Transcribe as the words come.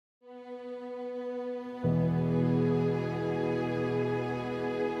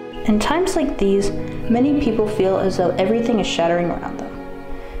In times like these, many people feel as though everything is shattering around them.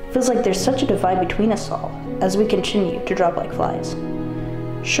 It feels like there's such a divide between us all as we continue to drop like flies.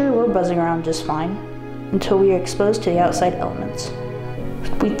 Sure, we're buzzing around just fine until we are exposed to the outside elements.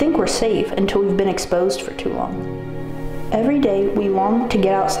 We think we're safe until we've been exposed for too long. Every day, we long to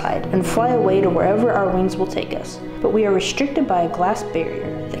get outside and fly away to wherever our wings will take us, but we are restricted by a glass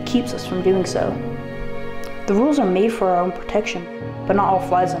barrier that keeps us from doing so. The rules are made for our own protection, but not all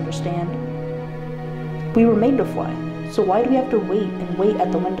flies understand. We were made to fly, so why do we have to wait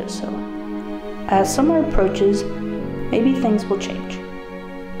at the windowsill? As summer approaches, maybe things will change.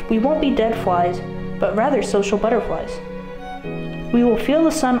 We won't be dead flies, but rather social butterflies. We will feel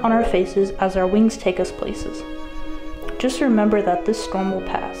the sun on our faces as our wings take us places. Just remember that this storm will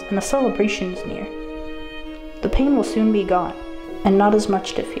pass and a celebration is near. The pain will soon be gone, and not as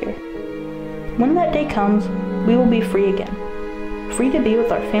much to fear. When that day comes, we will be free again. Free to be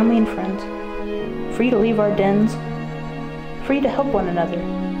with our family and friends. Free to leave our dens. Free to help one another.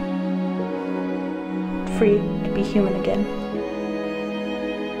 Free to be human again.